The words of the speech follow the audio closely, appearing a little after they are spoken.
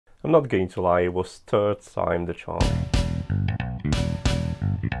I'm not going to lie, it was third time the charm.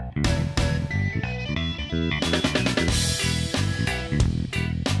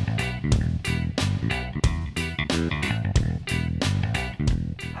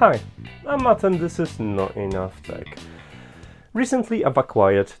 Hi, I'm Marta and this is NotEnoughTECH. Recently I've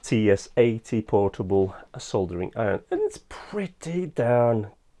acquired TS80 portable soldering iron and it's pretty darn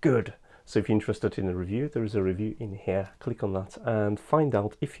good. So if you're interested in a review, there is a review in here. Click on that and find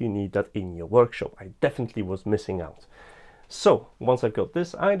out if you need that in your workshop. I definitely was missing out. So once I've got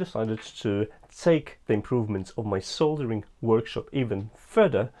this, I decided to take the improvements of my soldering workshop even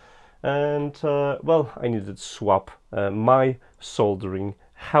further. And well, I needed to swap my soldering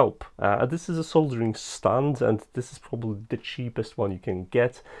help. This is a soldering stand and this is probably the cheapest one you can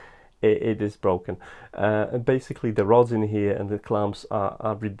get. It is broken. And basically the rods in here and the clamps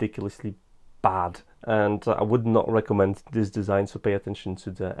are ridiculously bad, and I would not recommend this design, so pay attention to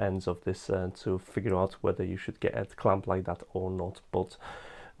the ends of this to figure out whether you should get a clamp like that or not. But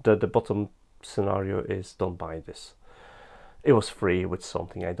the bottom scenario is don't buy this. It was free with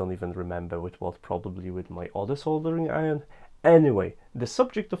something, I don't even remember with what, probably with my other soldering iron. Anyway, the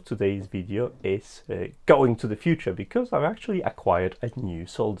subject of today's video is going to the future, because I've actually acquired a new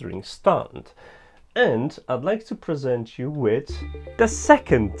soldering stand. And I'd like to present you with the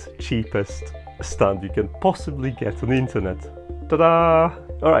second cheapest stand you can possibly get on the internet. Ta-da!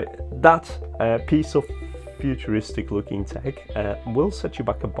 Alright, that piece of futuristic looking tech will set you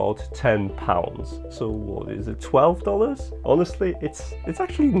back about £10. So what is it, $12? Honestly, it's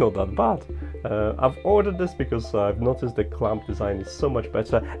actually not that bad. I've ordered this because I've noticed the clamp design is so much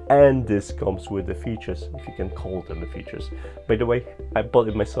better, and this comes with the features, if you can call them the features. By the way, I bought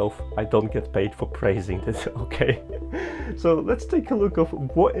it myself. I don't get paid for praising this, okay? So let's take a look of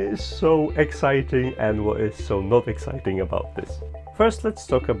what is so exciting and what is so not exciting about this. First, let's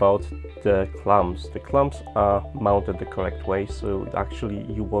talk about the clamps. The clamps are mounted the correct way, so actually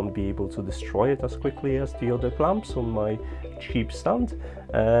you won't be able to destroy it as quickly as the other clamps on my cheap stand.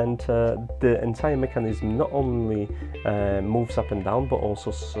 And the entire mechanism not only moves up and down, but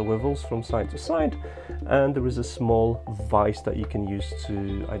also swivels from side to side. And there is a small vise that you can use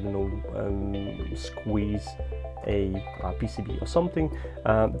to, I don't know, squeeze a PCB or something.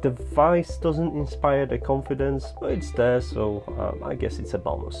 The vise doesn't inspire the confidence, but it's there, so I guess it's a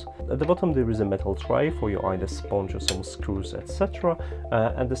bonus. At the bottom there is a metal tray for your either sponge or some screws, etc.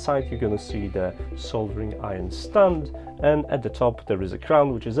 At the side you're gonna see the soldering iron stand, and at the top there is a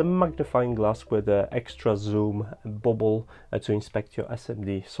crown, which is a magnifying glass with an extra zoom bubble to inspect your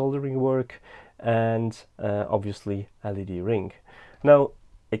SMD soldering work, and obviously LED ring. Now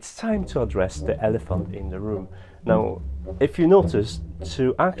it's time to address the elephant in the room. Now, if you notice,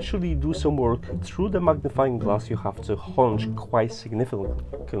 to actually do some work through the magnifying glass you have to hunch quite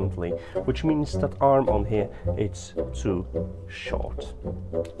significantly, which means that arm on here, it's too short.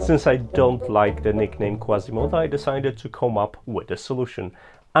 Since I don't like the nickname Quasimodo, I decided to come up with a solution.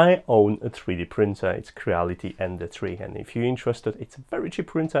 I own a 3D printer, it's Creality Ender 3, and if you're interested, it's a very cheap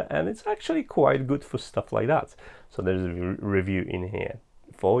printer and it's actually quite good for stuff like that. So there's a review in here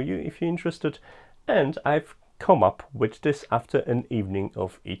for you if you're interested, and I've come up with this after an evening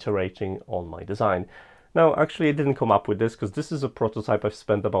of iterating on my design. Now actually I didn't come up with this because this is a prototype. I've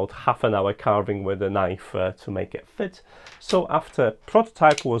spent about half an hour carving with a knife to make it fit. So after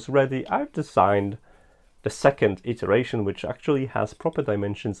prototype was ready, I've designed the second iteration, which actually has proper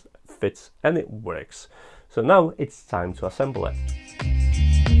dimensions, fits, and it works. So now it's time to assemble it.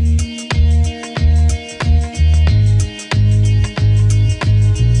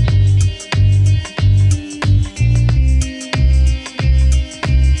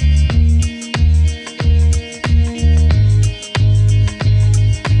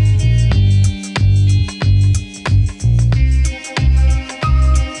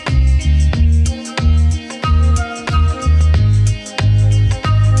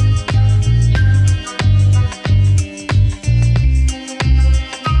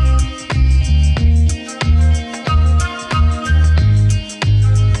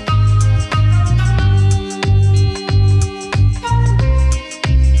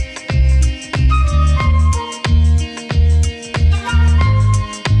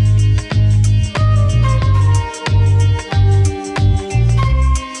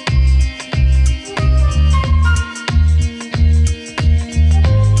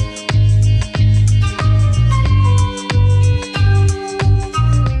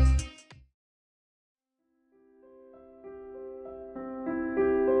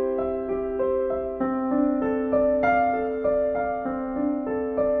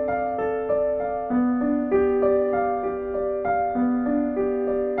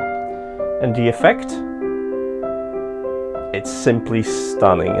 And the effect? It's simply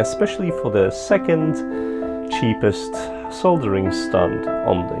stunning, especially for the second cheapest soldering stand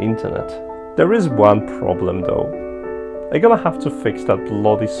on the internet. There is one problem though. I'm gonna have to fix that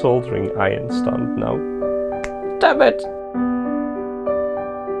bloody soldering iron stand now. Damn it!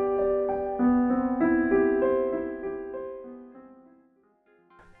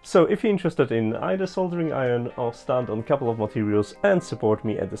 So if you're interested in either soldering iron or stand on a couple of materials and support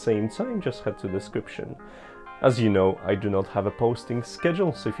me at the same time, just head to the description. As you know, I do not have a posting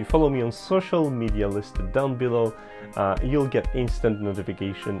schedule, so if you follow me on social media listed down below, you'll get instant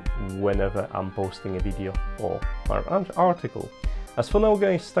notification whenever I'm posting a video or an article. As for now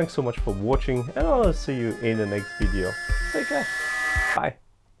guys, thanks so much for watching and I'll see you in the next video. Take care. Bye.